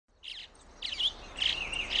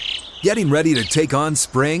Getting ready to take on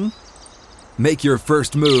spring? Make your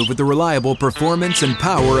first move with the reliable performance and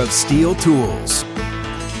power of Steel tools.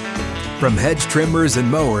 From hedge trimmers and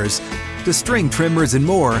mowers to string trimmers and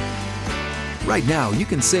more, right now you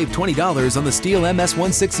can save $20 on the Steel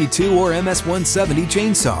MS-162 or MS-170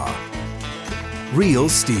 chainsaw. Real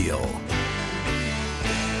Steel.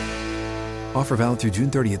 Offer valid through June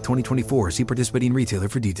 30th, 2024. See participating retailer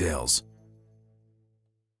for details.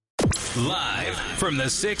 Live from the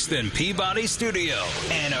 6th and Peabody Studio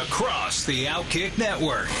and across the Outkick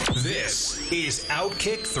Network, this is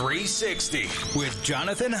Outkick 360 with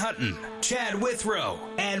Jonathan Hutton, Chad Withrow,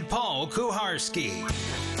 and Paul Kuharsky.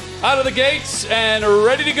 Out of the gates and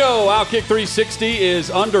ready to go. Outkick 360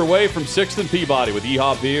 is underway from 6th and Peabody with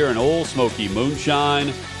Yeehaw Beer and Old Smoky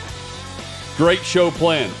Moonshine. Great show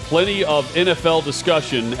planned. Plenty of NFL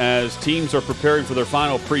discussion as teams are preparing for their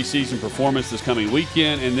final preseason performance this coming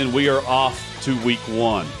weekend, and then we are off to week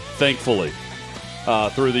one, thankfully,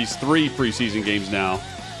 through these 3 preseason games now.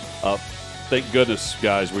 Thank goodness,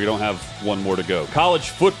 guys, we don't have one more to go. College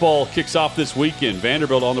football kicks off this weekend.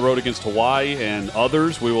 Vanderbilt on the road against Hawaii and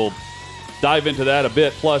others. We will dive into that a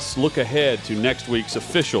bit, plus look ahead to next week's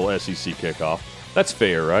official SEC kickoff. That's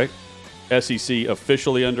fair, right? SEC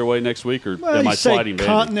officially underway next week, or am I sliding?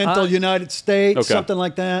 Continental United States, something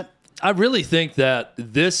like that. I really think that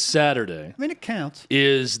this Saturday, it counts,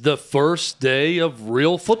 is the first day of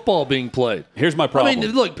real football being played. Here's my problem. I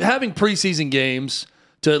mean, look, having preseason games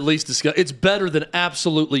to at least discuss, it's better than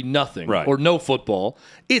absolutely nothing or no football.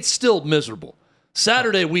 It's still miserable.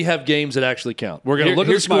 Saturday, we have games that actually count. We're going to look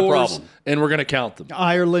at the scores, and we're going to count them.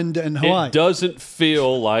 Ireland and Hawaii. It doesn't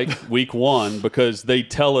feel like week one because they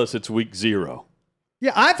tell us it's week 0.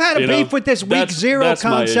 Yeah, I've had a beef with this week 0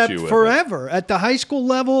 concept forever. At the high school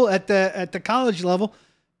level, at the college level,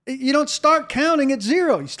 you don't start counting at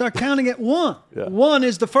 0. You start counting at 1. Yeah. 1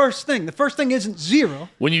 is the first thing. The first thing isn't 0.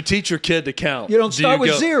 When you teach your kid to count, you don't start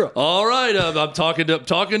with 0. All right, I'm talking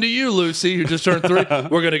to you, Lucy, who just turned 3.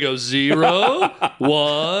 We're gonna go 0,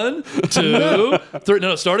 1, 2, 3.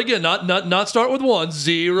 No, start again. Not start with 1.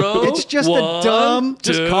 0. It's just 1, 2.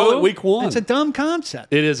 Just call it week 1. It's a dumb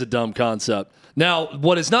concept. It is a dumb concept. Now,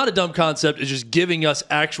 what is not a dumb concept is just giving us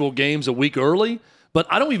actual games a week early. But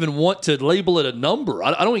I don't even want to label it a number.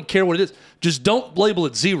 I don't even care what it is. Just don't label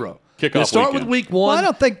it 0. Kickoff start weekend. with week 1. Well, I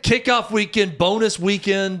don't think kickoff weekend, bonus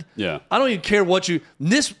weekend. Yeah. I don't even care what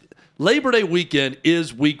this Labor Day weekend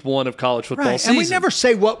is week 1 of college football season. And we never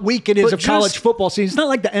say what week it is of college football season. It's not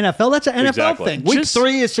like the NFL. That's an NFL thing. Week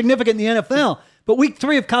 3 is significant in the NFL. But week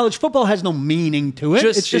 3 of college football has no meaning to it.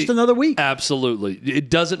 It's just another week. Absolutely. It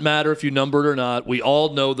doesn't matter if you number it or not. We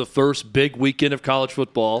all know the first big weekend of college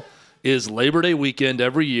football is Labor Day weekend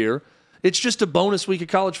every year. It's just a bonus week of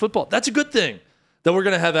college football. That's a good thing that we're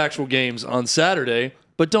going to have actual games on Saturday,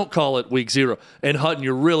 but don't call it week 0. And Hutton,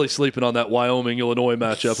 you're really sleeping on that Wyoming-Illinois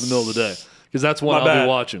matchup in the middle of the day because that's one I'll be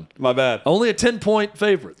watching. My bad. Only a 10-point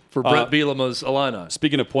favorite for Brett Bielema's Illini.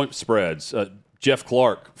 Speaking of point spreads, Jeff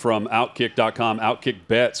Clark from Outkick.com, Outkick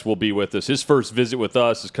Bets, will be with us. His first visit with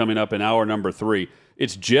us is coming up in hour number 3.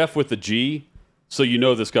 It's Jeff with the G. So you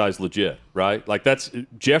know this guy's legit, right? Like that's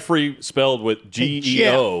Jeffrey spelled with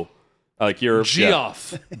G-E-O. Like you're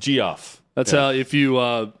Geoff. Geoff. That's how if you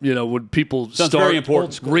when people Sounds start very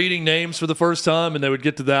important. reading names for the first time and they would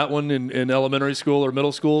get to that one in elementary school or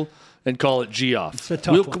middle school and call it Geoff. It's a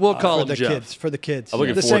tough one. We'll call for him the Jeff. kids. For the kids. I'm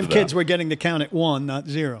looking the forward same to kids that. we're getting to count at 1, not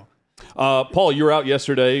 0. Paul, you were out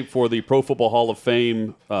yesterday for the Pro Football Hall of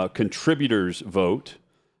Fame contributors vote,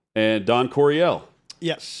 and Don Coryell.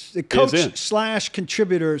 Yes, the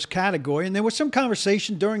coach/contributors category. And there was some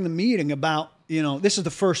conversation during the meeting about, this is the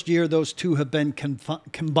first year those two have been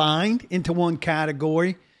combined into one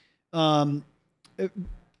category. And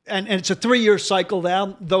it's a 3-year cycle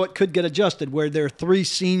now, though it could get adjusted, where there are 3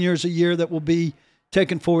 seniors a year that will be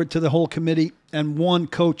taken forward to the whole committee and 1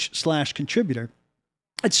 coach/contributor.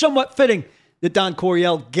 It's somewhat fitting that Don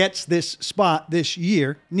Coryell gets this spot this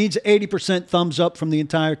year. Needs 80% thumbs up from the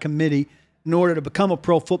entire committee in order to become a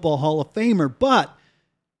Pro Football Hall of Famer. But,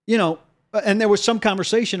 and there was some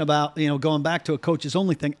conversation about, going back to a coaches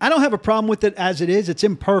only thing. I don't have a problem with it as it is. It's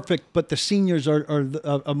imperfect, but the seniors are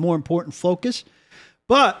a more important focus.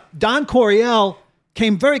 But Don Coryell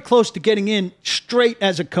came very close to getting in straight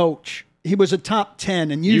as a coach. He was a top 10,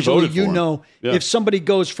 and usually if somebody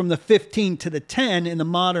goes from the 15 to the 10 in the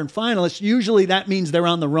modern finalists, usually that means they're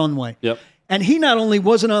on the runway. Yep. And he not only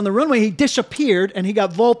wasn't on the runway, he disappeared, and he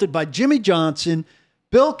got vaulted by Jimmy Johnson,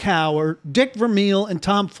 Bill Cowher, Dick Vermeil, and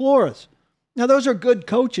Tom Flores. Now, those are good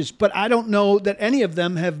coaches, but I don't know that any of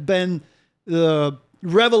them have been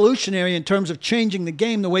revolutionary in terms of changing the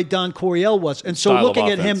game the way Don Coryell was. And so looking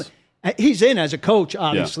at him He's in as a coach,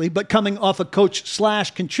 obviously, but coming off a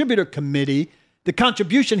coach/contributor committee, the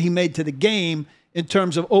contribution he made to the game in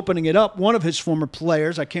terms of opening it up, one of his former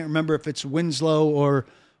players, I can't remember if it's Winslow or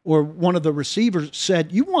one of the receivers,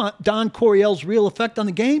 said, you want Don Coryell's real effect on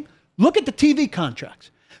the game? Look at the TV contracts.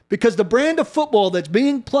 Because the brand of football that's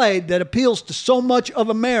being played that appeals to so much of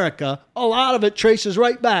America, a lot of it traces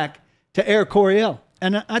right back to Air Coryell.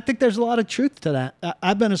 And I think there's a lot of truth to that.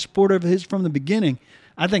 I've been a supporter of his from the beginning.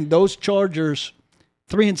 I think those Chargers,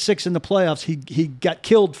 3-6 in the playoffs, he got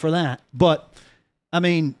killed for that. But, I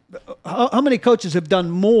mean, how many coaches have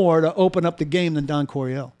done more to open up the game than Don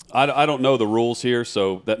Coryell? I don't know the rules here,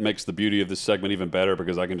 so that makes the beauty of this segment even better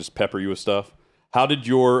because I can just pepper you with stuff. How did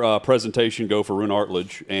your presentation go for Roone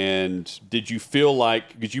Artledge? And did you feel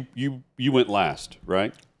like, because you went last,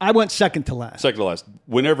 right? I went second to last. Second to last.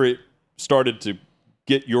 Whenever it started to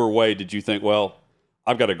get your way, did you think, well,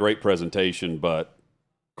 I've got a great presentation, but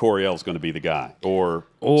Coryell's going to be the guy, or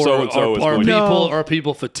so-and-so is going to be? Are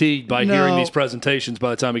people fatigued by hearing these presentations by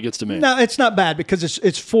the time it gets to me? No, it's not bad because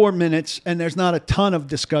it's 4 minutes and there's not a ton of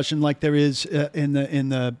discussion like there is in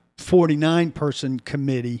the 49-person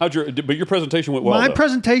committee. But your presentation went well. My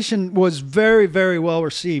presentation was very, very well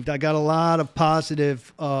received. I got a lot of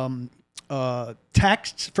positive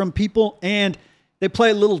texts from people, and they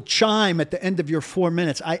play a little chime at the end of your 4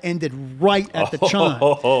 minutes. I ended right at the chime.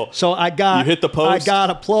 So you hit the post? I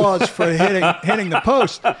got applause for hitting the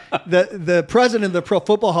post. The president of the Pro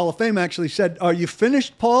Football Hall of Fame actually said, "Are you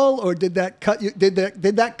finished, Paul, or did that cut you? Did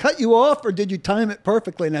that cut you off, or did you time it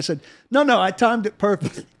perfectly?" And I said, "No, I timed it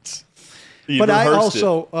perfectly." But I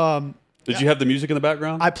also did you have the music in the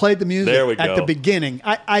background? I played the music at the beginning.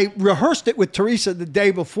 I rehearsed it with Teresa the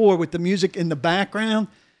day before with the music in the background.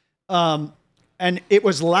 And it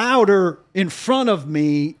was louder in front of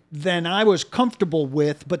me than I was comfortable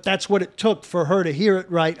with, but that's what it took for her to hear it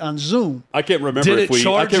right on Zoom. I can't remember if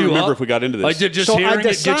we got into this. Like, did just hearing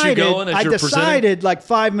it get you going as you're presenting? I decided like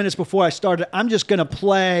 5 minutes before I started, I'm just going to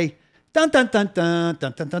play dun dun dun dun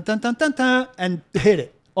dun dun dun dun dun dun dun and hit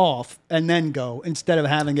it off and then go instead of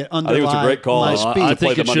having it underlie. I think it was a great call. My speed. I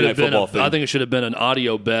think it should have been an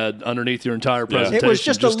audio bed underneath your entire presentation. It was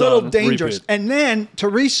just a little dangerous. Repeat. And then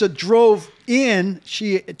Teresa drove in.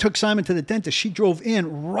 She took Simon to the dentist. She drove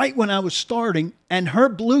in right when I was starting, and her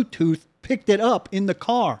Bluetooth picked it up in the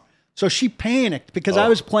car. So she panicked because I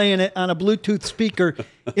was playing it on a Bluetooth speaker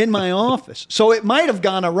in my office. So it might have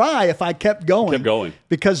gone awry if I kept going.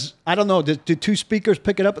 Because, I don't know, do two speakers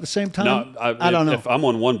pick it up at the same time? No, I don't know. If I'm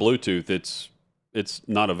on one Bluetooth, it's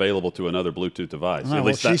not available to another Bluetooth device. At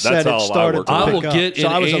least that's how I work. I will get in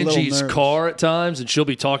Angie's car at times, and she'll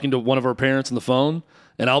be talking to one of her parents on the phone,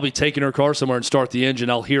 and I'll be taking her car somewhere and start the engine.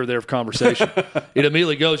 I'll hear their conversation. It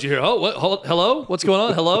immediately goes, you hear, hello? What's going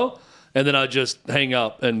on? Hello? And then I just hang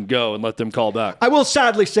up and go and let them call back. I will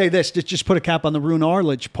sadly say this, to just put a cap on the Roone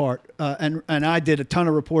Artledge part. And I did a ton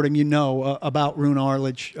of reporting, about Roone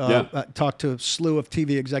Artledge. I talked to a slew of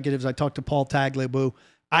TV executives. I talked to Paul Tagliabue.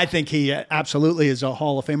 I think he absolutely is a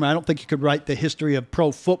Hall of Famer. I don't think you could write the history of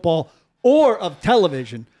pro football or of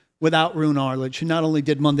television without Roone Artledge, who not only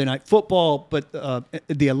did Monday Night Football, but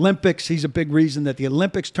the Olympics. He's a big reason that the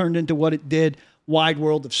Olympics turned into what it did, Wide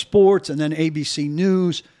World of Sports, and then ABC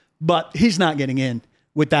News. But he's not getting in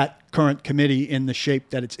with that current committee in the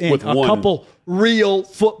shape that it's in. With a couple real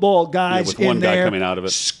football guys in there guy coming out of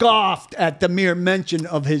it. Scoffed at the mere mention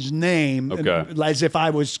of his name, as if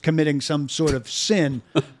I was committing some sort of sin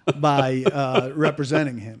by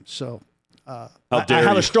representing him. So I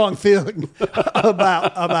have a strong feeling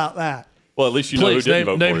about that. Well, at least you know who didn't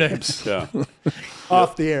vote for you. Name names. Yeah.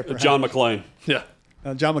 Off the air, perhaps. John McClain. Yeah.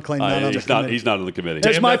 John McClain not on the committee. He's not on the committee.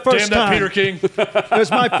 It's my first time. Peter King. It was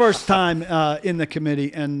my first time in the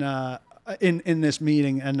committee and in this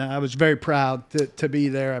meeting, and I was very proud to be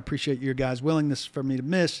there. I appreciate your guys' willingness for me to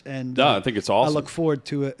miss, and I think it's awesome. I look forward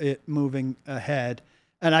to it moving ahead.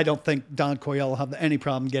 And I don't think Don Coryell will have any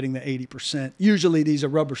problem getting the 80%. Usually these are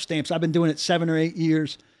rubber stamps. I've been doing it 7 or 8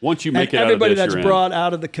 years. Once you make it everybody out of this, that's brought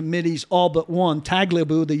out of the committees, all but one,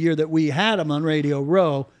 Tagliabue, the year that we had him on Radio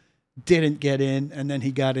Row, didn't get in, and then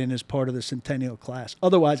he got in as part of the Centennial class.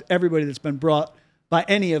 Otherwise, everybody that's been brought by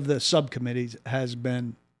any of the subcommittees has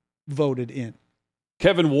been voted in.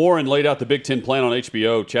 Kevin Warren laid out the Big Ten plan on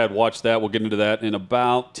HBO. Chad watched that. We'll get into that in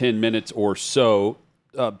about 10 minutes or so.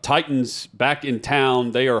 Titans back in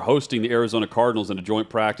town. They are hosting the Arizona Cardinals in a joint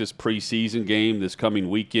practice preseason game this coming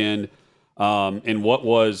weekend in what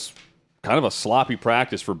was kind of a sloppy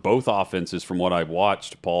practice for both offenses from what I've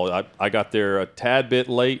watched, Paul. I got there a tad bit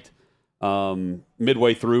late.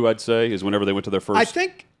 Midway through, I'd say, is whenever they went to their first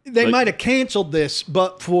They might have canceled this,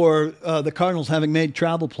 but for the Cardinals having made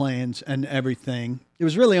travel plans and everything, it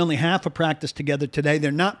was really only half a practice together today.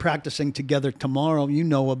 They're not practicing together tomorrow. You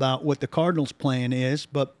know about what the Cardinals' plan is,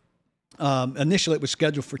 but initially it was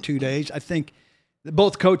scheduled for 2 days. I think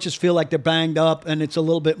both coaches feel like they're banged up, and it's a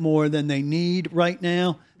little bit more than they need right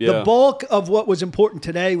now. Yeah. The bulk of what was important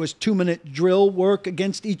today was 2-minute drill work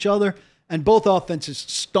against each other, and both offenses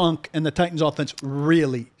stunk, and the Titans' offense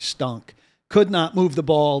really stunk. Could not move the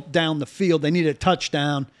ball down the field. They needed a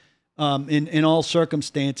touchdown in all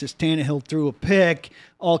circumstances. Tannehill threw a pick,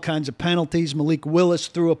 all kinds of penalties. Malik Willis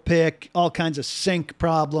threw a pick, all kinds of sink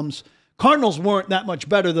problems. Cardinals weren't that much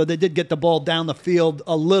better, though. They did get the ball down the field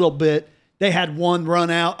a little bit. They had one run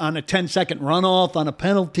out on a 10-second runoff on a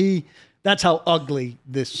penalty. That's how ugly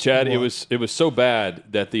this Chad, was. it was so bad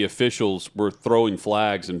that the officials were throwing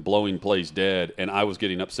flags and blowing plays dead, and I was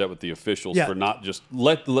getting upset with the officials for not just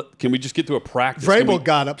can we just get through a practice? Vrabel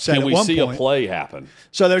got upset Can at we one see point. a play happen?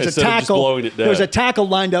 So there's instead a of just tackle. blowing it dead? There's a tackle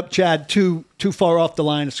lined up, Chad, too far off the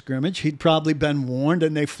line of scrimmage. He'd probably been warned,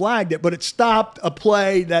 and they flagged it, but it stopped a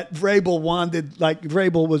play that Vrabel wanted. Like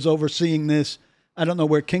Vrabel was overseeing this. I don't know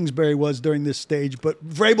where Kingsbury was during this stage, but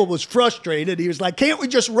Vrabel was frustrated. He was like, "Can't we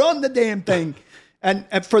just run the damn thing?" And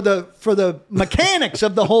for the mechanics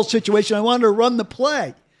of the whole situation, I wanted to run the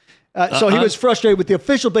play. So he was frustrated with the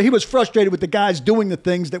official, but he was frustrated with the guys doing the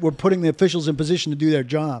things that were putting the officials in position to do their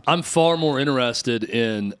job. I'm far more interested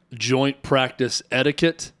in joint practice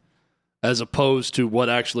etiquette as opposed to what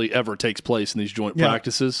actually ever takes place in these joint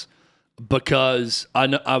practices. Because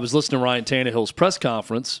I was listening to Ryan Tannehill's press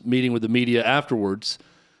conference, meeting with the media afterwards,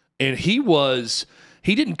 and he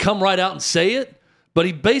didn't come right out and say it, but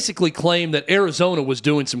he basically claimed that Arizona was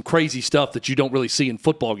doing some crazy stuff that you don't really see in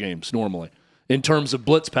football games normally in terms of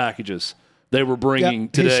blitz packages they were bringing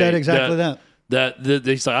today. He said exactly that. That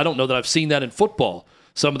they said, I don't know that I've seen that in football,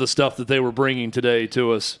 some of the stuff that they were bringing today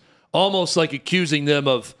to us, almost like accusing them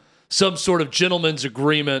of some sort of gentleman's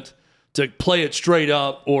agreement to play it straight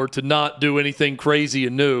up or to not do anything crazy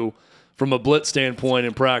and new from a blitz standpoint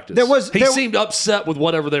in practice. He seemed upset with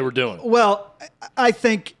whatever they were doing. Well, I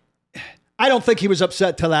don't think he was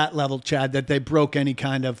upset to that level, Chad, that they broke any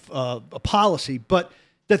kind of a policy. But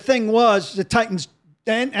the thing was, the Titans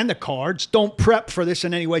and the Cards don't prep for this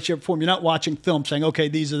in any way, shape, or form. You're not watching film saying, okay,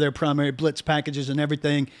 these are their primary blitz packages and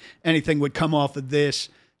everything. Anything would come off of this.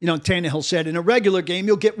 You know, Tannehill said in a regular game,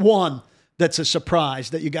 you'll get one that's a surprise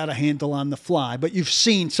that you got to handle on the fly. But you've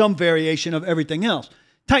seen some variation of everything else.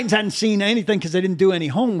 Titans hadn't seen anything because they didn't do any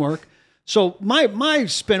homework. So my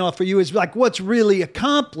spinoff for you is like what's really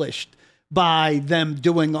accomplished by them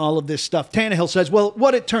doing all of this stuff. Tannehill says, well,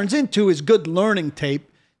 what it turns into is good learning tape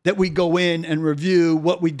that we go in and review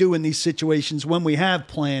what we do in these situations when we have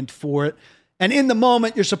planned for it. And in the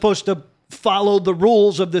moment, you're supposed to follow the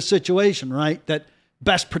rules of the situation, right? That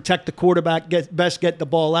best protect the quarterback, best get the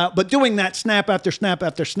ball out. But doing that snap after snap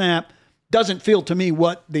after snap doesn't feel to me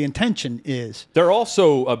what the intention is. They're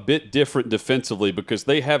also a bit different defensively because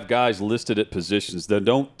they have guys listed at positions that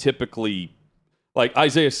don't typically, like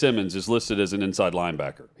Isaiah Simmons is listed as an inside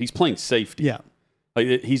linebacker. He's playing safety. Yeah.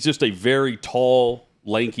 Like, he's just a very tall,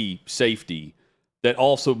 lanky safety that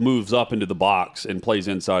also moves up into the box and plays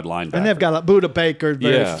inside linebacker. And they've got a Buda Baker,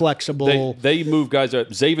 very flexible. They move guys up.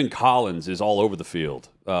 Zaven Collins is all over the field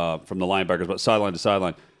from the linebackers, but sideline to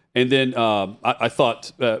sideline. And then I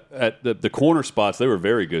thought at the corner spots, they were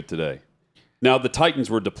very good today. Now, the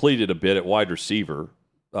Titans were depleted a bit at wide receiver.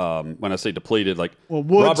 When I say depleted, like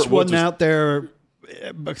Woods wasn't out there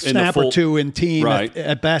a snap or two in team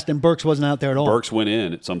at best, and Burks wasn't out there at all. Burks went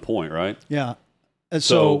in at some point, right? Yeah. And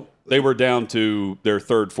so they were down to their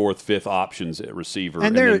third, fourth, fifth options at receiver,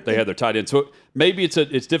 and then they had their tight end. So maybe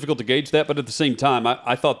it's difficult to gauge that, but at the same time,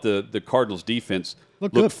 I thought the Cardinals' defense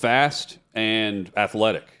looked fast and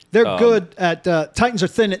athletic. They're good at Titans are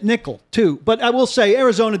thin at nickel too, but I will say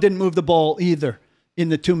Arizona didn't move the ball either in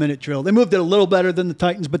the 2-minute drill. They moved it a little better than the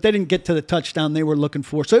Titans, but they didn't get to the touchdown they were looking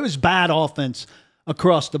for. So it was bad offense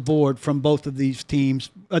across the board from both of these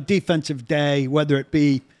teams. A defensive day, whether it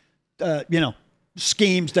be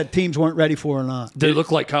schemes that teams weren't ready for or not. Did it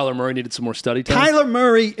look like Kyler Murray needed some more study time? Kyler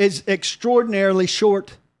Murray is extraordinarily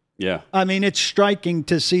short. Yeah. I mean, it's striking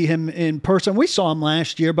to see him in person. We saw him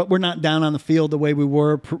last year, but we're not down on the field the way we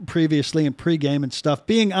were previously in pregame and stuff.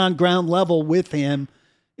 Being on ground level with him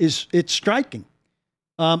it's striking.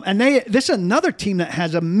 And this is another team that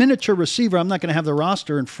has a miniature receiver. I'm not going to have the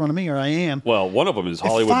roster in front of me, or I am. Well, one of them is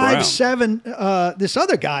Hollywood Brown. 5'7". This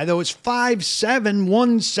other guy, though, is 5'7",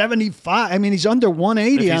 175. I mean, he's under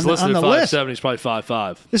 180 if he's on the list. 5'7", he's probably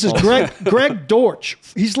 5'5". This is Greg Dortch.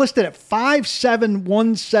 He's listed at 5'7",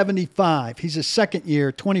 175. He's a second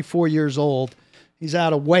year, 24 years old. He's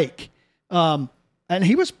out of Wake. And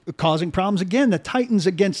he was causing problems again. The Titans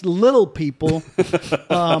against little people,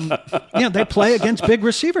 they play against big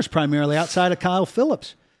receivers primarily outside of Kyle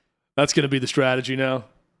Phillips. That's going to be the strategy now.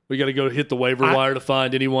 We got to go hit the waiver wire to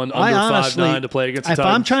find anyone under 5'9" to play against the Titans.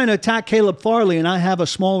 If I'm trying to attack Caleb Farley and I have a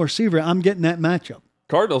small receiver, I'm getting that matchup.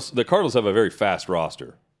 The Cardinals have a very fast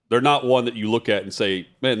roster. They're not one that you look at and say,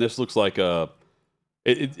 man, this looks like a...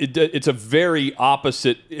 It's a very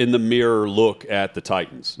opposite in the mirror look at the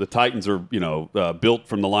Titans. The Titans are, built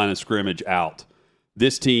from the line of scrimmage out.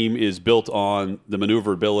 This team is built on the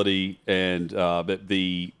maneuverability and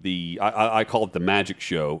I call it the magic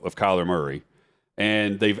show of Kyler Murray.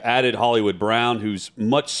 And they've added Hollywood Brown, who's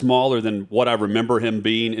much smaller than what I remember him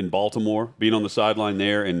being in Baltimore, being on the sideline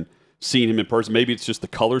there and seeing him in person. Maybe it's just the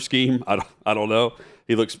color scheme. I don't know.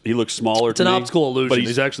 He looks smaller. It's an optical illusion. But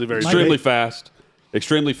he's actually very extremely fast.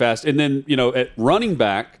 Extremely fast. And then, at running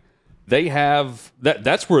back, they have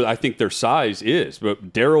that's where I think their size is.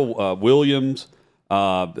 But Darrell Williams,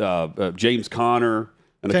 James Conner,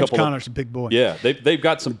 and James Conner's a big boy. Yeah, they've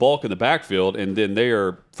got some bulk in the backfield, and then they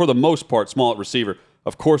are, for the most part, small at receiver.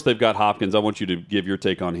 Of course, they've got Hopkins. I want you to give your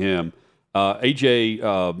take on him. AJ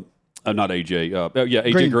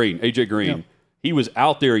Green. AJ Green. Yeah. He was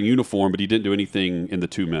out there in uniform, but he didn't do anything in the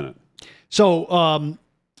 2-minute. So,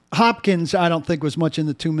 Hopkins, I don't think was much in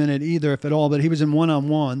the 2-minute either, if at all, but he was in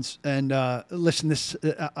one-on-ones. And listen,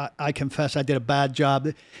 I confess I did a bad job.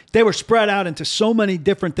 They were spread out into so many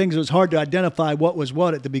different things. It was hard to identify what was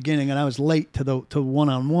what at the beginning, and I was late to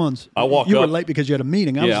one-on-ones. You were late because you had a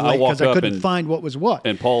meeting. I was late because I couldn't find what was what.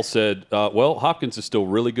 And Paul said, Hopkins is still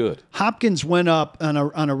really good. Hopkins went up on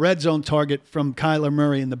a red zone target from Kyler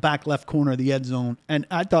Murray in the back left corner of the end zone, and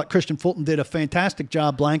I thought Christian Fulton did a fantastic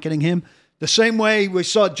job blanketing him. The same way we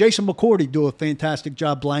saw Jason McCourty do a fantastic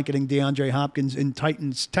job blanketing DeAndre Hopkins in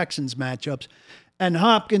Titans-Texans matchups. And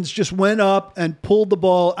Hopkins just went up and pulled the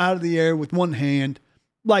ball out of the air with one hand,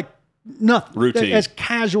 like nothing. Routine. As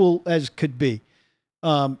casual as could be.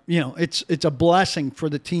 It's a blessing for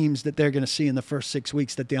the teams that they're going to see in the first 6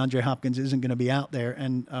 weeks that DeAndre Hopkins isn't going to be out there.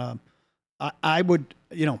 And I would,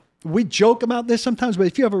 we joke about this sometimes, but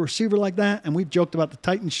if you have a receiver like that, and we've joked about the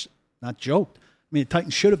Titans, not joked, the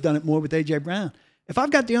Titans should have done it more with A.J. Brown. If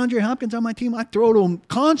I've got DeAndre Hopkins on my team, I throw to him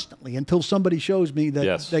constantly until somebody shows me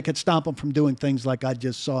that they could stop him from doing things like I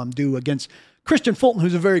just saw him do against Christian Fulton,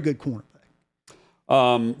 who's a very good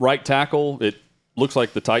cornerback. Right tackle, it looks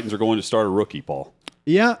like the Titans are going to start a rookie, Paul.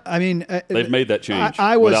 Yeah, they've made that change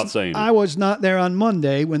without saying it. I was not there on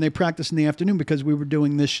Monday when they practiced in the afternoon because we were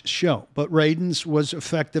doing this show. But Radens was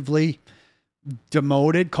effectively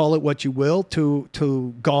demoted, call it what you will,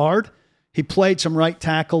 to guard. He played some right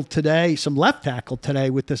tackle today, some left tackle today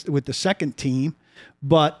with the second team.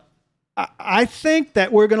 But I think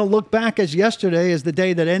that we're going to look back as yesterday as the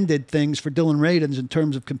day that ended things for Dylan Radens in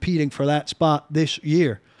terms of competing for that spot this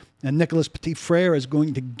year. And Nicholas Petit-Frere is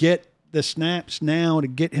going to get the snaps now to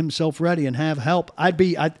get himself ready and have help.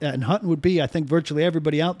 And Hutton would be, I think virtually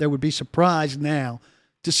everybody out there would be surprised now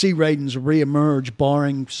to see Radens reemerge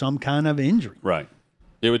barring some kind of injury. Right.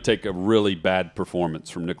 It would take a really bad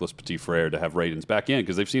performance from Nicholas Petit-Frere to have Radens back in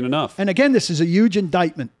because they've seen enough. And again, this is a huge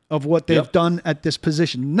indictment of what they've done at this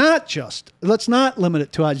position. Let's not limit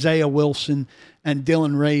it to Isaiah Wilson and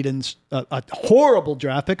Dylan Radens, a horrible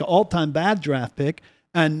draft pick, an all-time bad draft pick,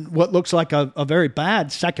 and what looks like a very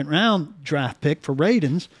bad second-round draft pick for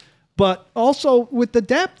Radens. But also with the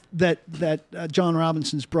depth that John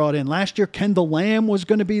Robinson's brought in. Last year, Kendall Lamb was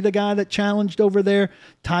going to be the guy that challenged over there.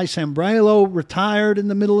 Ty Sambrailo retired in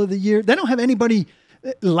the middle of the year. They don't have anybody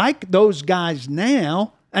like those guys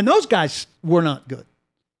now, and those guys were not good.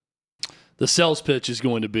 The sales pitch is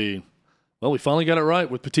going to be, we finally got it right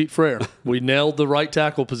with Petit-Frere. We nailed the right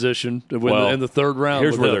tackle position in the third round.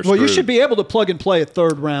 Here's where they're screwed. Well, you should be able to plug and play a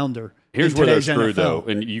third rounder. Here's where they're screwed, though,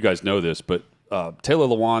 and you guys know this, but Taylor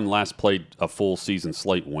Lewan last played a full season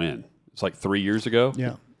slate when? It's like 3 years ago?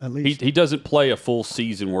 Yeah, at least. He doesn't play a full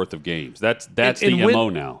season worth of games. That's the MO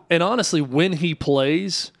now. And honestly, when he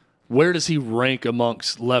plays, where does he rank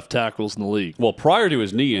amongst left tackles in the league? Well, prior to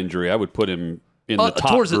his knee injury, I would put him in the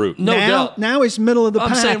top group. No doubt. Now he's middle of the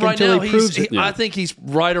pack saying right until now, he proves it. I think he's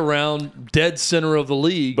right around dead center of the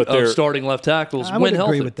league of starting left tackles I when would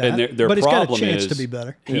healthy. agree with that. Their but he's got a problem chance is to be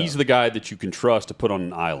better. He's the guy that you can trust to put on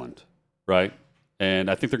an island, right? and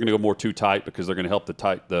I think they're going to go more too tight because they're going to help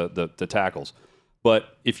the tackles.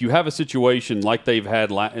 But if you have a situation like they've had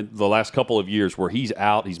the last couple of years where he's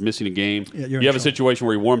out, he's missing a game, you have a situation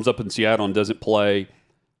where he warms up in Seattle and doesn't play,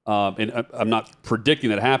 and I'm not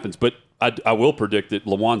predicting that happens, but I will predict that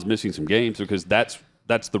Lewan's missing some games because that's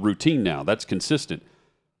the routine now. That's consistent.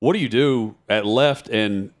 What do you do at left,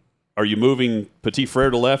 and are you moving Petit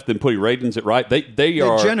Frere to left and putting Radens at right? They do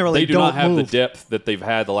not have the depth that they've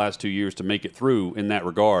had the last 2 years to make it through in that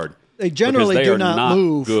regard. They generally do not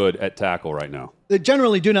move. Good at tackle right now. They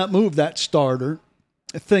generally do not move that starter,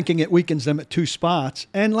 thinking it weakens them at 2 spots.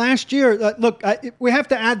 And last year, look, we have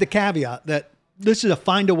to add the caveat that this is a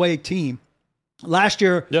find-a-way team. Last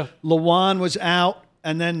year, Lewan was out,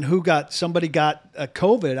 and then somebody got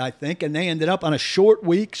COVID, I think, and they ended up on a short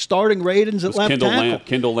week starting Radens at left tackle.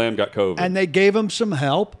 Kendall Lamb got COVID. And they gave him some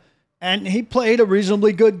help, and he played a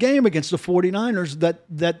reasonably good game against the 49ers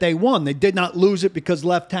that they won. They did not lose it because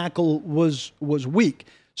left tackle was weak.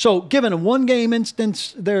 So given a one-game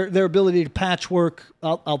instance, their ability to patchwork,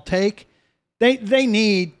 I'll take. They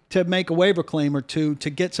need to make a waiver claim or two to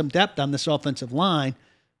get some depth on this offensive line.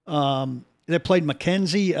 They played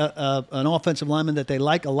McKenzie, an offensive lineman that they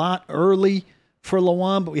like a lot early for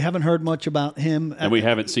Lewan, but we haven't heard much about him. And we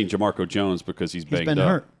haven't seen Jamarco Jones because he's banged been up.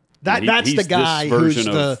 Hurt. That's the guy who's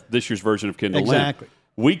this year's version of Kendall exactly.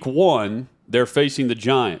 Lamb. Week 1, they're facing the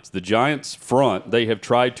Giants. The Giants front, they have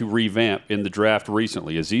tried to revamp in the draft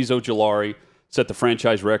recently. Azeez Ojulari set the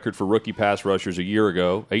franchise record for rookie pass rushers a year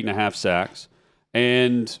ago, 8.5 sacks.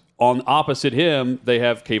 And on opposite him, they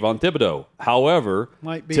have Kayvon Thibodeau. However,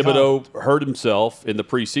 Thibodeau hurt himself in the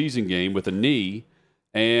preseason game with a knee,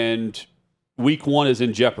 and week 1 is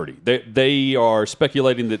in jeopardy. They are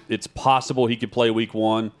speculating that it's possible he could play week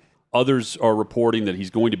 1. Others are reporting that he's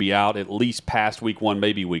going to be out at least past week 1,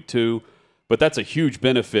 maybe week 2. But that's a huge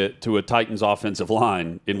benefit to a Titans offensive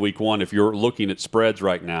line in week 1 if you're looking at spreads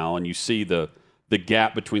right now and you see the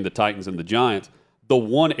gap between the Titans and the Giants. The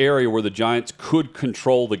one area where the Giants could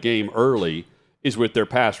control the game early is with their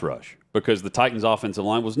pass rush because the Titans offensive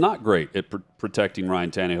line was not great at protecting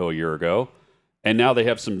Ryan Tannehill a year ago. And now they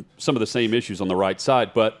have some of the same issues on the right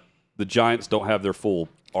side, but the Giants don't have their full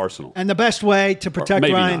arsenal. And the best way to protect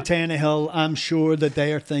Ryan Tannehill, I'm sure that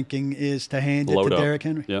they are thinking, is to hand it to Derrick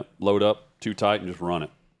Henry. Yep, load up too tight and just run it.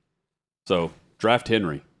 So draft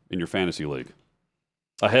Henry in your fantasy league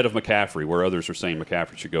ahead of McCaffrey, where others are saying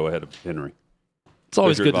McCaffrey should go ahead of Henry. It's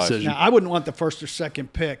always a good decision. Now, I wouldn't want the first or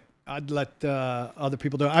second pick. I'd let other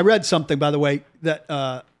people do it. I read something, by the way, that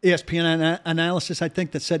ESPN analysis, I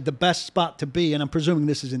think, that said the best spot to be, and I'm presuming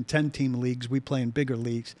this is in 10-team leagues, we play in bigger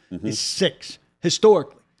leagues, is 6,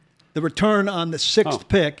 historically. The return on the 6th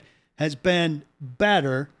pick has been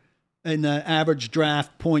better in the average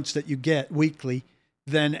draft points that you get weekly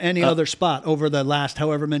than any other spot over the last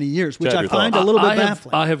however many years, which I find a little bit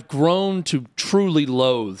baffling. I have grown to truly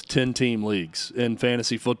loathe 10-team leagues in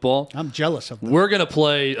fantasy football. I'm jealous of them. We're going to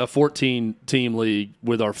play a 14-team league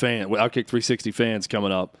with our Outkick 360 fans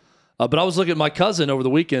coming up. But I was looking at my cousin over the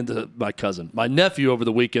weekend, my nephew over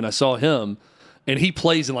the weekend. I saw him, and he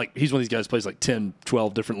plays in he's one of these guys who plays 10,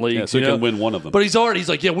 12 different leagues. Yeah, so he can win one of them. But he's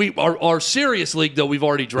like, our serious league, though, we've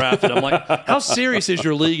already drafted. I'm like, how serious is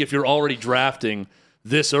your league if you're already drafting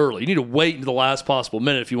this early? You need to wait until the last possible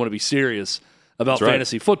minute if you want to be serious about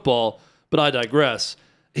fantasy football. But I digress.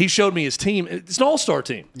 He showed me his team. It's an all-star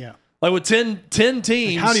team. Yeah. With 10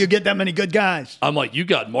 teams. How do you get that many good guys? I'm like, you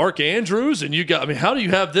got Mark Andrews, and how do you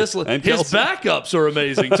have this? His backups are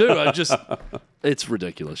amazing, too. It's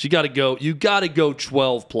ridiculous. You got to go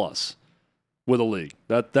 12+ with a league.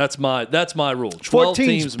 That's my rule. 12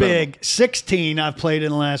 teams big. Minimum. 16 I've played in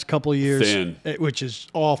the last couple of years, Thin. Which is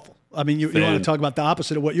awful. I mean, you want to talk about the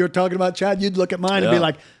opposite of what you're talking about, Chad? You'd look at mine and be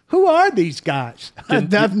like, who are these guys?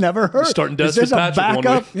 I've never heard. Starting Des Fitzpatrick.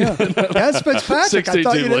 Backup? Yeah. Des Fitzpatrick. I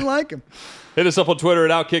thought you didn't like him. Hit us up on Twitter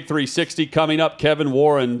at Outkick360. Coming up, Kevin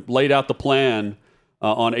Warren laid out the plan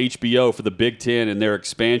on HBO for the Big Ten and their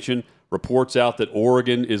expansion. Reports out that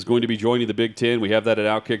Oregon is going to be joining the Big Ten. We have that at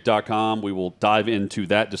Outkick.com. We will dive into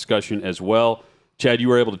that discussion as well. Chad, you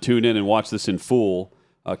were able to tune in and watch this in full.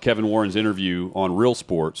 Kevin Warren's interview on Real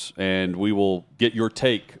Sports, and we will get your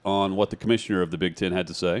take on what the commissioner of the Big Ten had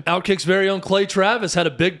to say. Outkick's very own Clay Travis had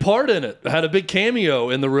a big part in it, had a big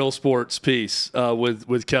cameo in the Real Sports piece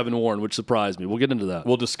with Kevin Warren, which surprised me. We'll get into that.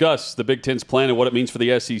 We'll discuss the Big Ten's plan and what it means for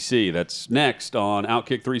the SEC. That's next on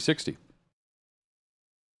Outkick 360.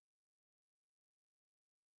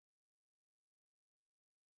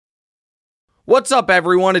 What's up,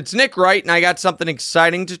 everyone? It's Nick Wright, and I got something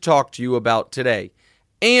exciting to talk to you about today.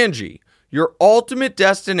 Angie, your ultimate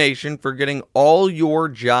destination for getting all your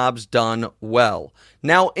jobs done well.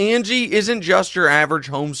 Now, Angie isn't just your average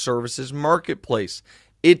home services marketplace.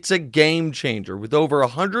 It's a game changer with over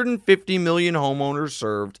 150 million homeowners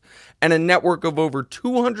served and a network of over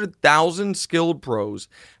 200,000 skilled pros.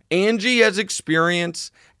 Angie has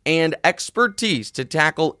experience and expertise to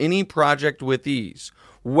tackle any project with ease.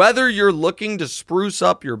 Whether you're looking to spruce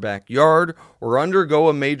up your backyard or undergo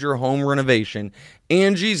a major home renovation,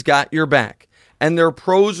 Angie's got your back. And their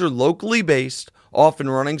pros are locally based, often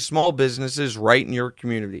running small businesses right in your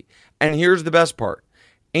community. And here's the best part.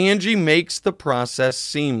 Angie makes the process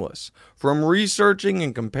seamless. From researching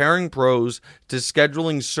and comparing pros to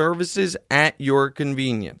scheduling services at your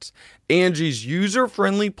convenience. Angie's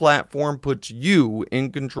user-friendly platform puts you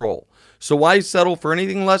in control. So why settle for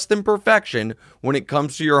anything less than perfection when it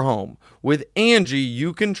comes to your home? With Angie,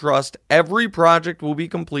 you can trust every project will be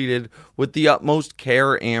completed with the utmost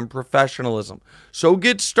care and professionalism. So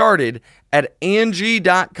get started at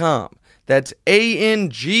Angie.com. That's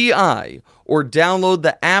ANGI, or download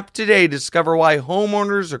the app today to discover why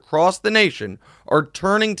homeowners across the nation are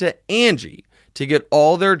turning to Angie to get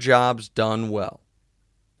all their jobs done well.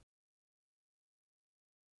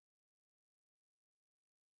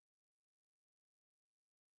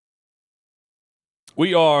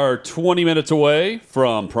 We are 20 minutes away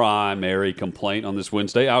from primary complaint on this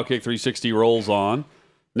Wednesday. Outkick 360 rolls on.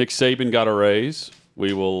 Nick Saban got a raise.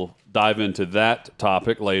 We will dive into that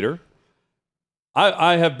topic later.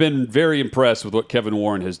 I have been very impressed with what Kevin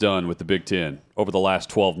Warren has done with the Big Ten over the last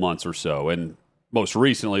 12 months or so, and most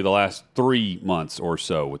recently the last 3 months or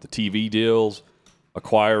so with the TV deals,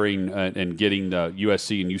 acquiring and getting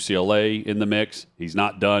USC and UCLA in the mix. He's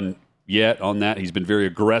not done yet on that. He's been very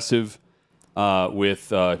aggressive with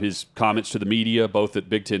his comments to the media, both at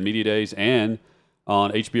Big Ten Media Days and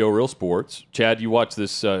on HBO Real Sports. Chad, you watched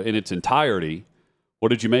this in its entirety. What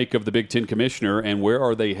did you make of the Big Ten commissioner, and where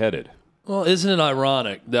are they headed? Well, isn't it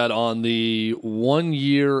ironic that on the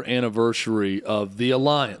 1-year anniversary of the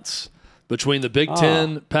alliance between the Big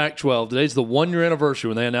Ten, Pac-12, today's the 1-year anniversary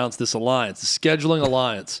when they announced this alliance, the scheduling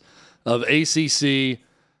alliance of ACC,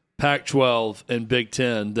 Pac-12, and Big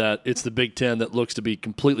Ten, that it's the Big Ten that looks to be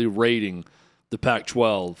completely raiding the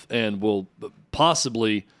Pac-12 and will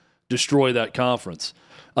possibly destroy that conference.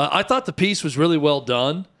 I thought the piece was really well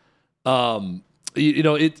done.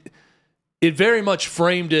 It very much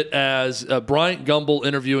framed it as Bryant Gumbel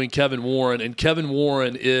interviewing Kevin Warren, and Kevin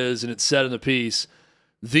Warren is, and it's said in the piece,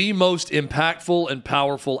 the most impactful and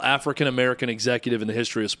powerful African-American executive in the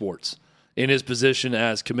history of sports in his position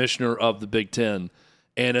as commissioner of the Big Ten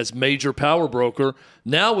and as major power broker.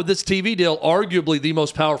 Now with this TV deal, arguably the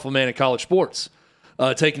most powerful man in college sports,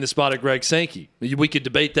 taking the spot of Greg Sankey. We could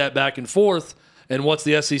debate that back and forth, and what's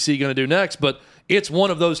the SEC going to do next, but it's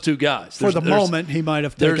one of those two guys. For the moment, he might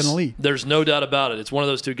have taken the lead. There's no doubt about it. It's one of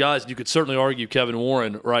those two guys. You could certainly argue Kevin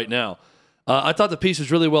Warren right now. I thought the piece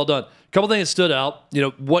was really well done. A couple things stood out.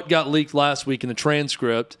 What got leaked last week in the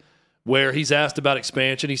transcript where he's asked about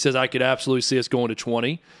expansion. He says, I could absolutely see us going to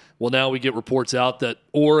 20. Well, now we get reports out that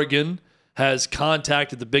Oregon has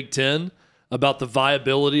contacted the Big Ten about the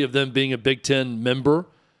viability of them being a Big Ten member.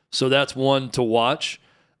 So that's one to watch.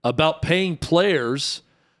 About paying players,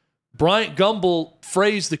 Bryant Gumbel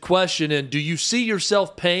phrased the question in, do you see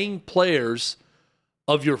yourself paying players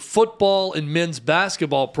of your football and men's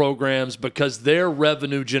basketball programs because they're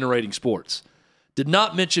revenue-generating sports? Did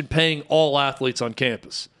not mention paying all athletes on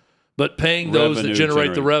campus, but paying those that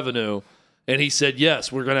generate the revenue. And he said,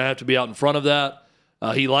 yes, we're going to have to be out in front of that.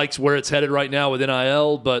 He likes where it's headed right now with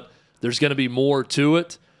NIL, but there's going to be more to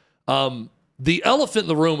it. The elephant in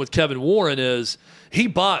the room with Kevin Warren is he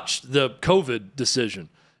botched the COVID decision.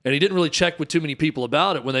 And he didn't really check with too many people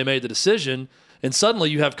about it when they made the decision. And suddenly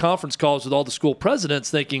you have conference calls with all the school presidents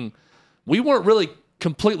thinking, we weren't really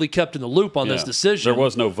completely kept in the loop on this decision. There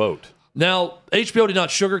was no vote. Now, HBO did not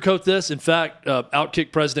sugarcoat this. In fact,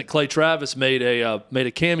 Outkick President Clay Travis made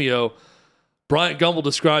a cameo. Bryant Gumbel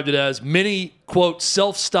described it as many, quote,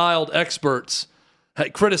 self-styled experts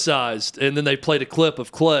had criticized, and then they played a clip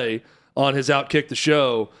of Clay on his Outkick the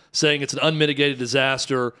Show saying it's an unmitigated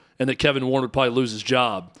disaster and that Kevin Warren would probably lose his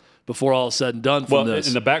job before all is said and done from this.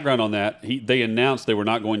 In the background on that, they announced they were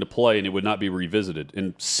not going to play and it would not be revisited.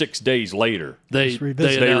 And 6 days later, they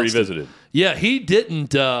revisited. Yeah, he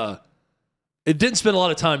didn't. It didn't spend a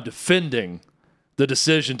lot of time defending the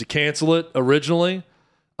decision to cancel it originally.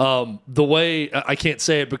 The way, I can't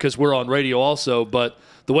say it because we're on radio also, but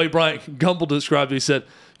the way Bryant Gumbel described it, he said,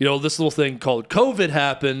 this little thing called COVID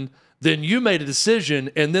happened, then you made a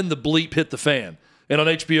decision, and then the bleep hit the fan. And on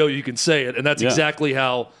HBO, you can say it, and that's exactly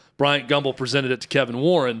how Bryant Gumbel presented it to Kevin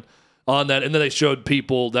Warren. on that. And then they showed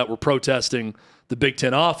people that were protesting the Big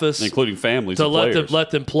Ten office, including families to of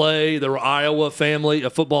let them play. There were Iowa family, a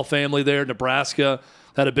football family there. Nebraska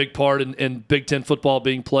had a big part in Big Ten football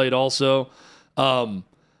being played also.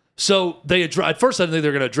 So they at first I didn't think they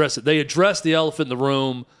were going to address it. They addressed the elephant in the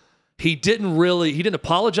room. He didn't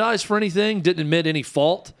apologize for anything, didn't admit any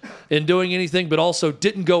fault in doing anything, but also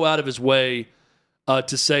didn't go out of his way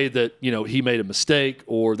to say that, he made a mistake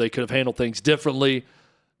or they could have handled things differently.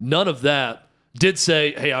 None of that. Did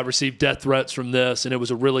say, hey, I received death threats from this, and it was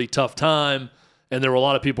a really tough time, and there were a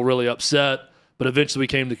lot of people really upset, but eventually we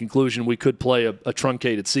came to the conclusion we could play a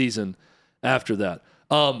truncated season after that.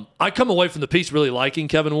 I come away from the piece really liking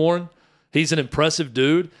Kevin Warren. He's an impressive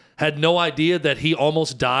dude. Had no idea that he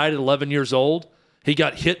almost died at 11 years old. He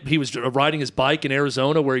got hit. He was riding his bike in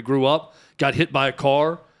Arizona where he grew up, got hit by a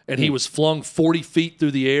car, and he was flung 40 feet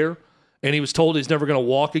through the air, and he was told he's never going to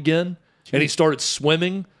walk again, and he started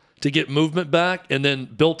swimming to get movement back, and then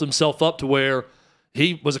built himself up to where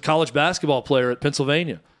he was a college basketball player at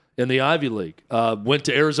Pennsylvania in the Ivy League. Went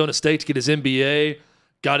to Arizona State to get his MBA,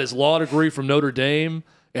 got his law degree from Notre Dame,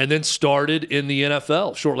 and then started in the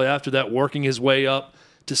NFL. Shortly after that, working his way up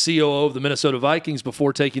to COO of the Minnesota Vikings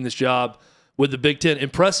before taking this job with the Big Ten.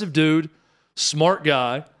 Impressive dude, smart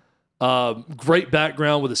guy, great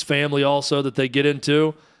background with his family also that they get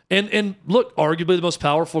into. And look, arguably the most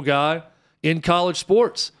powerful guy in college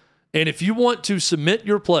sports. And if you want to cement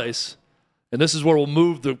your place, and this is where we'll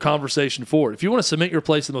move the conversation forward, if you want to cement your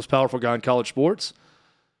place as the most powerful guy in college sports,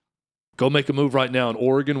 go make a move right now in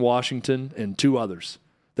Oregon, Washington, and 2 others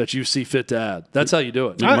that you see fit to add. That's how you do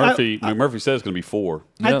it. McMurphy says it's going to be 4.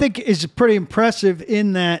 I think it's pretty impressive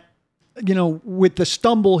in that, with the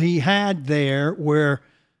stumble he had there where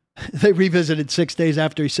they revisited 6 days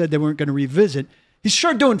after he said they weren't going to revisit, he's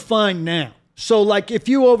sure doing fine now. So, like, if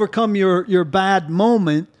you overcome your bad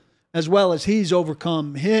moment as well as he's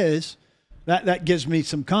overcome his, that gives me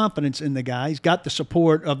some confidence in the guy. He's got the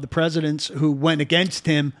support of the presidents who went against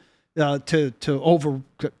him to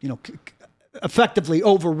effectively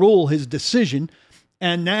overrule his decision.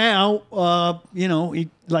 And now,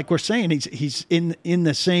 like we're saying, he's in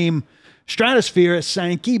the same stratosphere as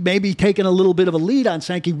Sankey, maybe taking a little bit of a lead on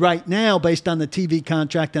Sankey right now based on the TV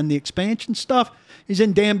contract and the expansion stuff. He's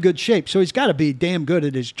in damn good shape. So he's got to be damn good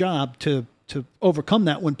at his job to overcome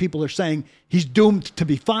that when people are saying he's doomed to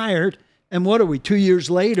be fired. And what are we, 2 years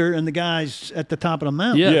later, and the guy's at the top of the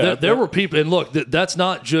mountain? Yeah, there were people, and look, that's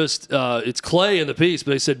not just, it's Clay in the piece,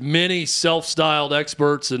 but they said many self-styled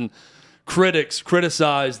experts and critics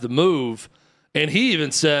criticized the move. And he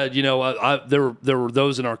even said, there were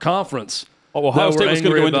those in our conference. Ohio State was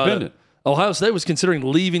going to go independent. Ohio State was considering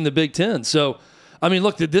leaving the Big Ten. So, I mean,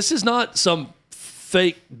 look, this is not some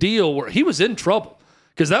fake deal where he was in trouble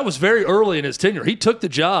because that was very early in his tenure. He took the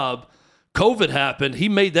job. COVID happened. He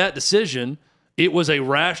made that decision. It was a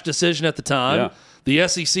rash decision at the time. Yeah. The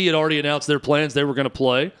SEC had already announced their plans they were going to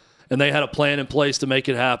play, and they had a plan in place to make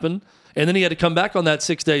it happen. And then he had to come back on that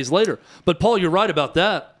 6 days later. But, Paul, you're right about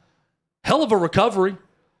that. Hell of a recovery.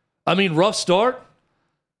 I mean, rough start.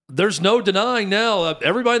 There's no denying now.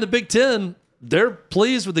 Everybody in the Big Ten, they're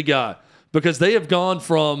pleased with the guy because they have gone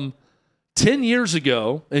from 10 years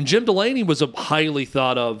ago, and Jim Delaney was a highly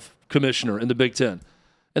thought of commissioner in the Big Ten.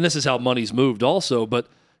 And this is how money's moved also. But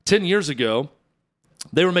 10 years ago,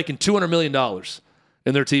 they were making $200 million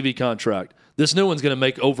in their TV contract. This new one's going to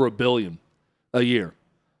make over $1 billion a year.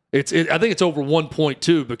 I think it's over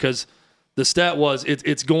 1.2 because the stat was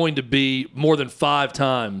it's going to be more than 5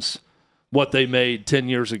 times what they made 10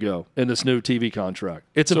 years ago in this new TV contract.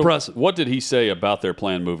 It's impressive. What did he say about their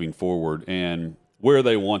plan moving forward and where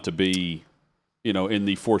they want to be, in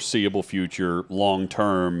the foreseeable future, long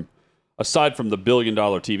term? Aside from the $1 billion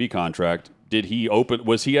TV contract,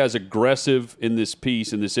 was he as aggressive in this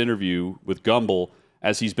piece, in this interview with Gumbel,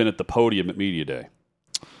 as he's been at the podium at Media Day?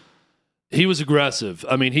 He was aggressive.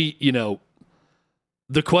 I mean,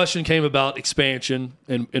 the question came about expansion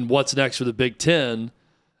and what's next for the Big Ten,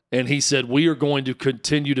 and he said, we are going to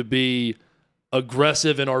continue to be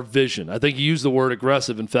aggressive in our vision. I think he used the word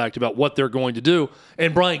aggressive, in fact, about what they're going to do.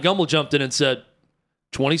 And Brian Gumbel jumped in and said,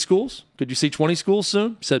 20 schools? Could you see 20 schools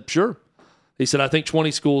soon? He said, sure. He said, I think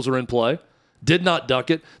 20 schools are in play. Did not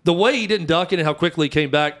duck it. The way he didn't duck it and how quickly he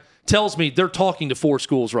came back tells me they're talking to 4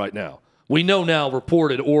 schools right now. We know now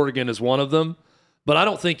reported Oregon is one of them, but I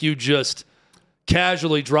don't think you just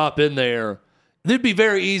casually drop in there. It'd be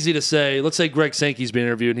very easy to say, let's say Greg Sankey's being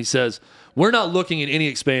interviewed and he says, we're not looking at any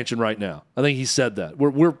expansion right now. I think he said that.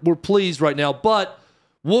 We're pleased right now, but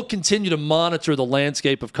we'll continue to monitor the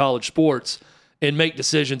landscape of college sports and make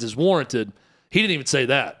decisions as warranted. He didn't even say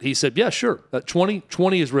that. He said, yeah, sure. 20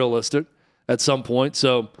 is realistic at some point.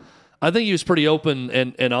 So I think he was pretty open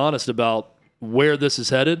and honest about where this is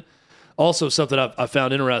headed. Also, something I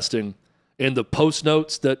found interesting in the post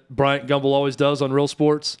notes that Bryant Gumbel always does on Real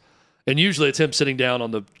Sports. And usually it's him sitting down on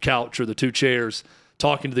the couch or the two chairs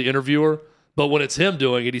talking to the interviewer. But when it's him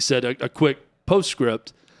doing it, he said a quick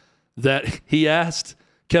postscript that he asked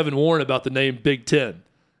Kevin Warren about the name Big Ten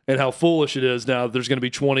and how foolish it is now that there's going to be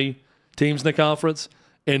 20 teams in the conference.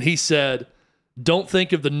 And he said, don't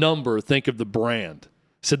think of the number, think of the brand.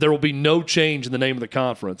 He said there will be no change in the name of the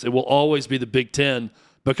conference. It will always be the Big Ten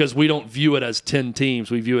because we don't view it as 10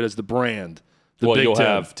 teams. We view it as the brand. Well, you'll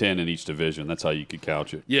have 10 in each division. That's how you could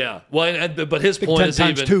couch it. Yeah. Well, but his point is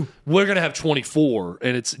even two. We're going to have 24,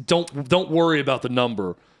 and it's don't worry about the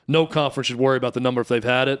number. No conference should worry about the number if they've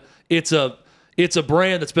had it. It's a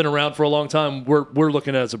brand that's been around for a long time. We're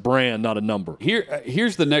looking at it as a brand, not a number.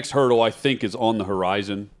 Here's the next hurdle I think is on the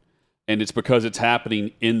horizon, and it's because it's happening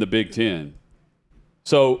in the Big Ten.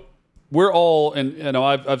 So we're all, and you know,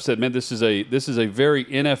 I've said, man, this is a very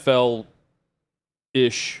NFL-ish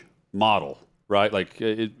model. Right, like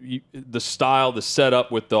the style, the setup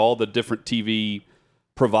with all the different TV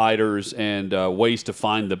providers and ways to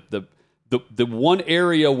find the one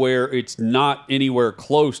area where it's not anywhere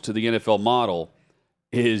close to the NFL model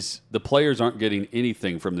is the players aren't getting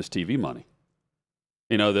anything from this TV money.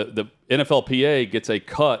 You know, the NFLPA gets a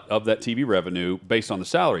cut of that TV revenue based on the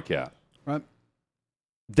salary cap. Right.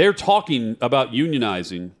 They're talking about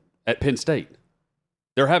unionizing at Penn State.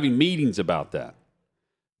 They're having meetings about that.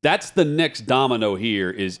 That's the next domino here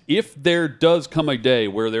is if there does come a day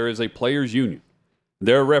where there is a players' union,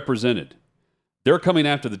 they're represented, they're coming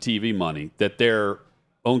after the TV money that their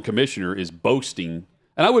own commissioner is boasting,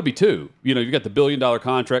 and I would be too. You know, you've got the $1 billion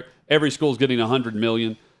contract, every school's getting $100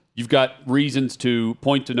 million. You've got reasons to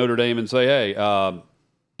point to Notre Dame and say, hey,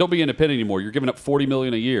 don't be independent anymore. You're giving up $40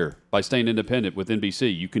 million a year by staying independent with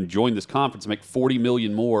NBC. You can join this conference and make $40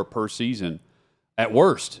 million more per season at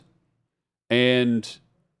worst. And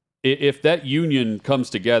if that union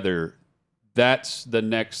comes together, that's the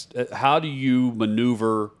next. How do you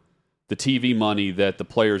maneuver the TV money that the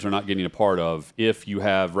players are not getting a part of if you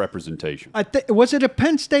have representation? Was it a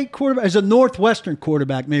Penn State quarterback? As a Northwestern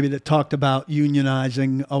quarterback, maybe, that talked about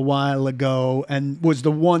unionizing a while ago and was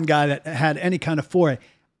the one guy that had any kind of foray.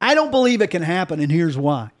 I don't believe it can happen, and here's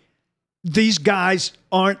why. These guys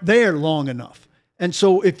aren't there long enough. And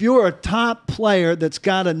so if you're a top player that's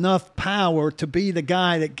got enough power to be the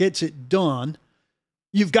guy that gets it done,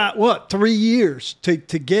 you've got, 3 years to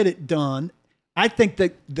get it done. I think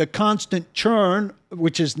that the constant churn,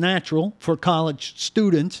 which is natural for college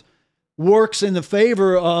students, works in the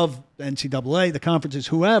favor of NCAA, the conferences,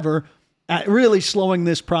 whoever, at really slowing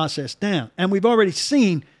this process down. And we've already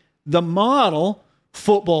seen the model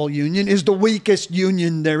football union is the weakest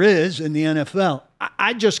union there is in the NFL.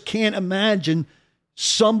 I just can't imagine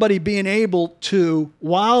somebody being able to,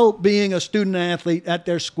 while being a student athlete at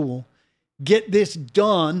their school, get this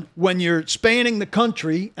done when you're spanning the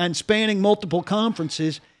country and spanning multiple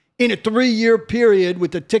conferences in a 3-year period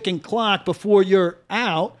with a ticking clock before you're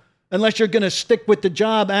out, unless you're going to stick with the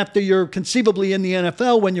job after you're conceivably in the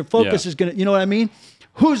NFL when your focus is going to, you know what I mean?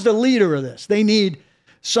 Who's the leader of this? They need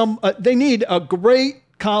they need a great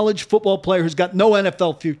college football player who's got no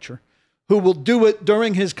NFL future, who will do it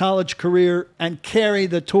during his college career and carry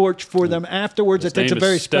the torch for them afterwards. His I think it's a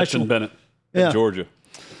very Stetson special. Bennett, in Georgia.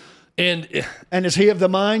 And is he of the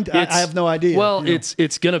mind? I have no idea. Well,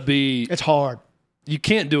 it's going to be. It's hard. You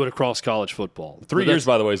can't do it across college football. 3 years,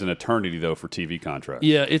 by the way, is an eternity, though, for TV contracts.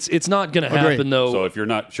 Yeah, it's not going to happen, though. So if you're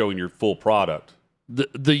not showing your full product. The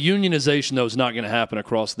unionization, though, is not going to happen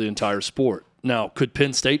across the entire sport. Now, could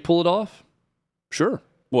Penn State pull it off? Sure.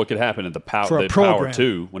 Well, it could happen at the For a power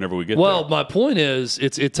too. Whenever we get there. Well, my point is,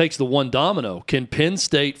 it takes the one domino. Can Penn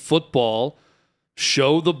State football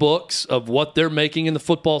show the books of what they're making in the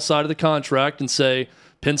football side of the contract and say,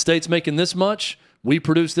 Penn State's making this much, we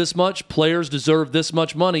produce this much, players deserve this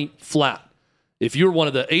much money, flat. If you're one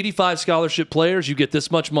of the 85 scholarship players, you get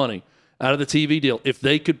this much money out of the TV deal. If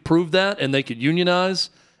they could prove that and they could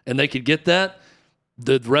unionize and they could get that,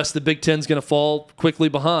 the rest of the Big Ten is going to fall quickly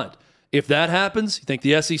behind. If that happens, you think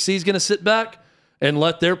the SEC is going to sit back and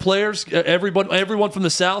let their players, everyone from the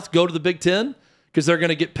South, go to the Big Ten because they're going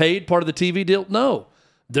to get paid part of the TV deal? No.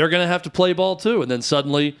 They're going to have to play ball too. And then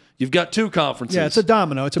suddenly you've got two conferences. Yeah, it's a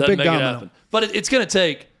domino. It's a big domino. But it's going to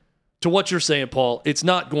take, to what you're saying, Paul, it's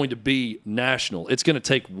not going to be national. It's going to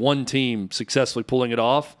take one team successfully pulling it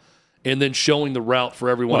off and then showing the route for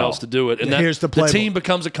everyone else to do it. And here's the team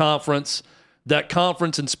becomes a conference. That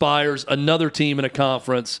conference inspires another team in a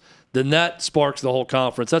conference. then that sparks the whole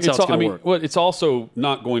conference. That's how it's going to work. Well, it's also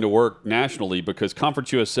not going to work nationally because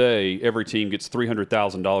Conference USA, every team gets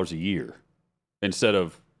 $300,000 a year instead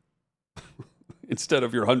of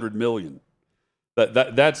your $100 million.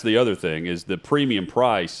 That's the other thing is the premium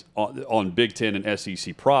price on Big Ten and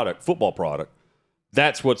SEC football product.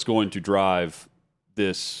 That's what's going to drive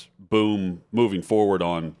this boom moving forward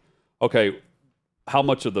on, okay, how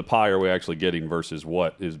much of the pie are we actually getting versus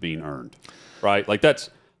what is being earned, right? Like that's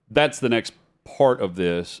the next part of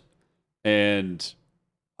this, and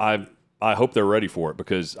I hope they're ready for it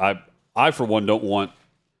because I for one don't want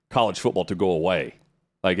college football to go away.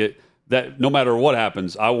 That no matter what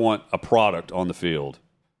happens, I want a product on the field,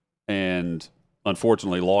 and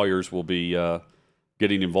unfortunately, lawyers will be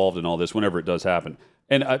getting involved in all this whenever it does happen.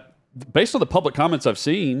 And based on the public comments I've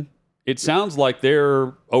seen, it sounds like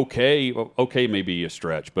they're okay. Okay, maybe a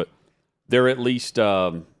stretch, but they're at least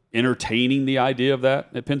entertaining the idea of that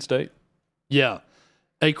at Penn State. Yeah.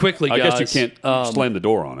 Hey, quickly, guys. I guess you can't slam the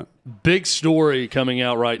door on it. Big story coming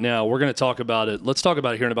out right now. We're going to talk about it. Let's talk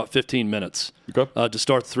about it here in about 15 minutes to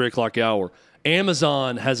start the 3 o'clock hour.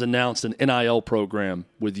 Amazon has announced an NIL program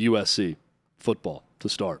with USC football to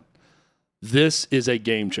start. This is a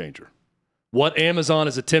game changer. What Amazon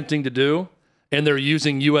is attempting to do, and they're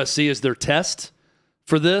using USC as their test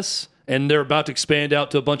for this, and they're about to expand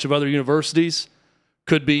out to a bunch of other universities,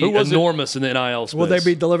 could be enormous in the NIL space. Will they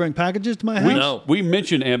be delivering packages to my house? No. We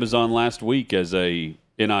mentioned Amazon last week as a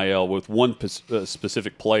NIL with one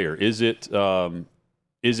specific player. Is it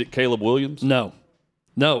Caleb Williams? No.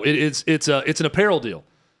 It's an apparel deal.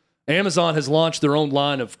 Amazon has launched their own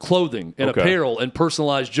line of clothing and apparel and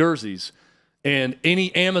personalized jerseys, and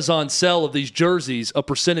any Amazon sell of these jerseys, a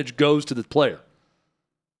percentage goes to the player.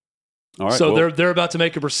 All right, so they're about to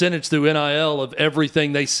make a percentage through NIL of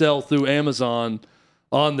everything they sell through Amazon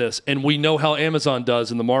on this, and we know how Amazon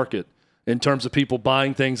does in the market in terms of people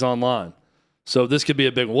buying things online. So this could be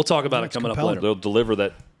a big one. We'll talk about it coming up later. They'll deliver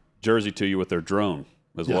that jersey to you with their drone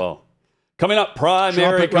as well. Coming up,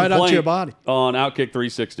 primary complaint right onto your body on Outkick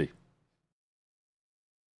 360.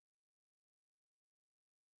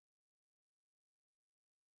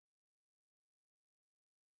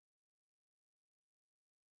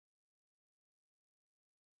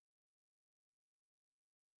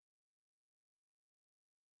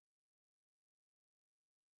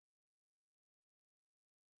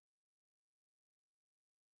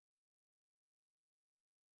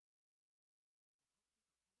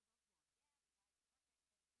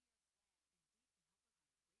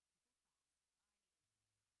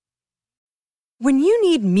 When you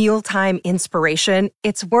need mealtime inspiration,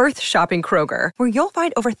 it's worth shopping Kroger, where you'll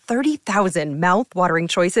find over 30,000 mouth-watering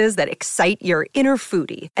choices that excite your inner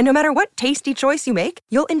foodie. And no matter what tasty choice you make,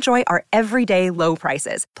 you'll enjoy our everyday low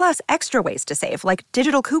prices, plus extra ways to save, like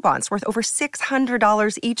digital coupons worth over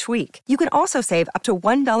 $600 each week. You can also save up to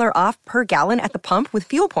 $1 off per gallon at the pump with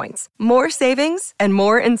fuel points. More savings and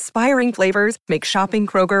more inspiring flavors make shopping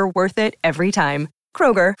Kroger worth it every time.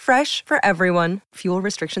 Kroger, fresh for everyone. Fuel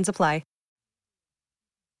restrictions apply.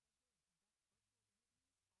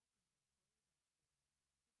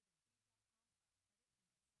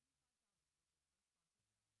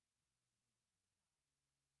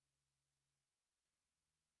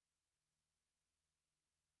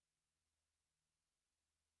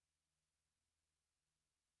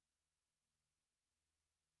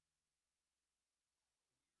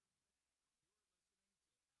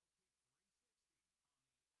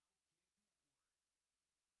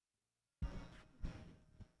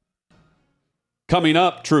 Coming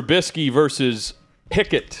up, Trubisky versus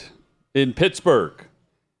Pickett in Pittsburgh,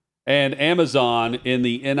 and Amazon in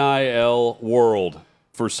the NIL world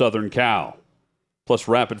for Southern Cal, plus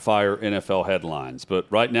rapid-fire NFL headlines. But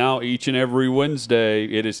right now, each and every Wednesday,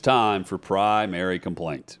 it is time for Primary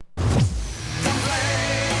Complaint.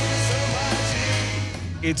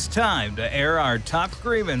 It's time to air our top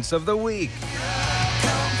grievance of the week.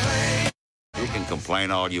 You can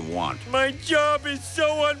complain all you want. My job is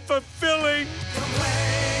so unfulfilling.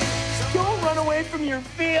 Don't run away from your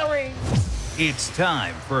feelings. It's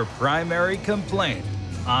time for Primary Complaint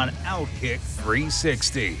on Outkick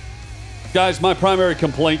 360. Guys, my primary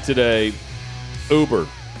complaint today, Uber.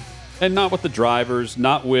 And not with the drivers,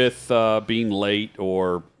 not with being late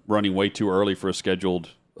or running way too early for a scheduled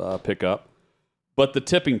pickup, but the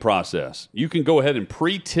tipping process. You can go ahead and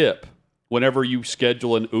pre-tip whenever you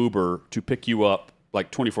schedule an Uber to pick you up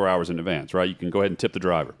like 24 hours in advance, right? You can go ahead and tip the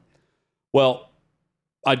driver. Well,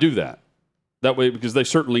 I do that. That way, because they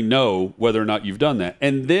certainly know whether or not you've done that.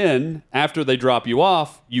 And then after they drop you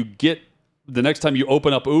off, you get, the next time you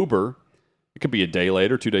open up Uber, it could be a day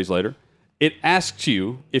later, 2 days later, it asks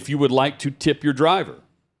you if you would like to tip your driver,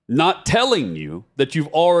 not telling you that you've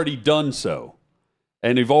already done so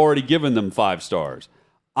and you've already given them 5 stars.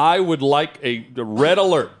 I would like a red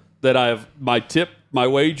alert that I have my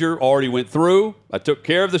wager already went through. I took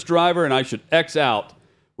care of this driver, and I should X out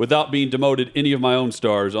without being demoted any of my own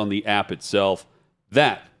stars on the app itself.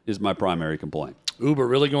 That is my primary complaint. Uber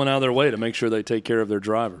really going out of their way to make sure they take care of their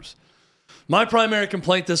drivers. My primary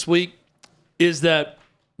complaint this week is that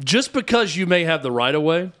just because you may have the right of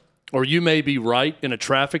way or you may be right in a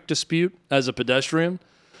traffic dispute as a pedestrian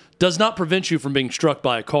does not prevent you from being struck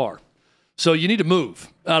by a car. So you need to move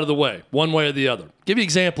out of the way, one way or the other. Give you an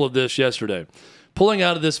example of this yesterday. Pulling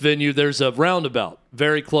out of this venue, there's a roundabout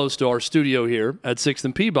very close to our studio here at 6th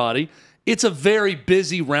and Peabody. It's a very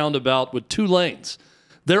busy roundabout with 2 lanes.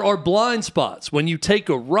 There are blind spots. When you take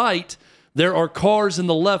a right, there are cars in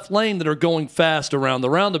the left lane that are going fast around the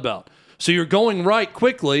roundabout. So you're going right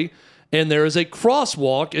quickly, and there is a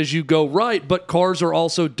crosswalk as you go right, but cars are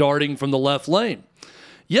also darting from the left lane.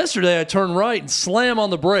 Yesterday, I turn right and slam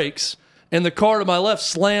on the brakes, and the car to my left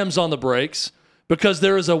slams on the brakes because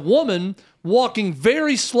there is a woman walking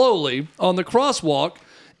very slowly on the crosswalk,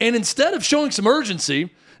 and instead of showing some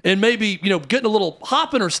urgency and maybe, getting a little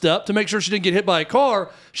hop in her step to make sure she didn't get hit by a car,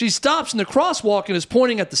 she stops in the crosswalk and is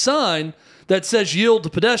pointing at the sign that says yield to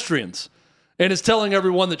pedestrians and is telling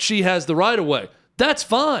everyone that she has the right of way. That's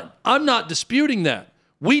fine. I'm not disputing that.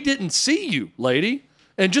 We didn't see you, lady.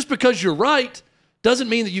 And just because you're right doesn't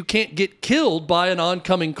mean that you can't get killed by an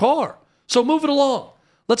oncoming car. So move it along.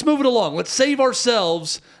 Let's move it along. Let's save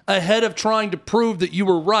ourselves ahead of trying to prove that you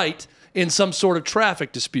were right in some sort of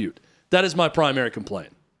traffic dispute. That is my primary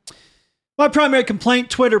complaint. My primary complaint,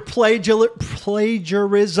 Twitter plagiarism.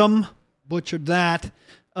 Butchered that.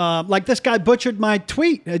 Like this guy butchered my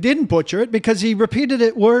tweet. I didn't butcher it because he repeated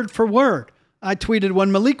it word for word. I tweeted,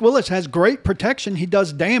 when Malik Willis has great protection, he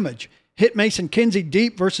does damage. Hit Mason Kinsey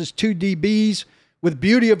deep versus 2 DBs with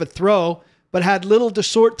beauty of a throw, but had little to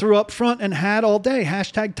sort through up front and had all day.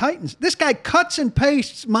 Hashtag Titans. This guy cuts and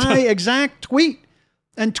pastes my exact tweet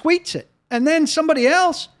and tweets it. And then somebody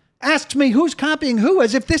else asks me who's copying who,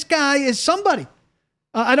 as if this guy is somebody.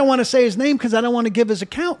 I don't want to say his name because I don't want to give his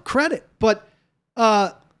account credit. But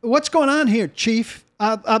what's going on here, Chief?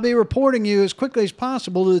 I'll be reporting you as quickly as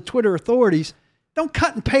possible to the Twitter authorities. Don't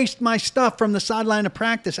cut and paste my stuff from the sideline of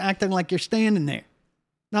practice acting like you're standing there.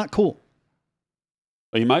 Not cool.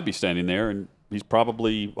 Well, he might be standing there, and he's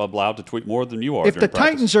probably allowed to tweet more than you are. If the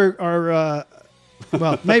Titans are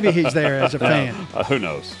well, maybe he's there as a fan. Who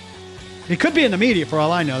knows? He could be in the media for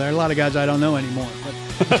all I know. There are a lot of guys I don't know anymore. But.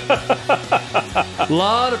 A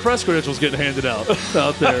lot of press credentials getting handed out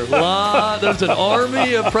there. There's an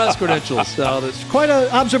army of press credentials out there. Quite an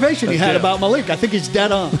observation you had about Malik. I think he's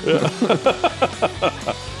dead on.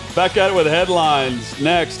 Back at it with headlines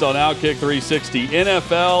next on Outkick 360.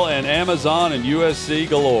 NFL and Amazon and USC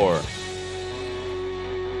galore.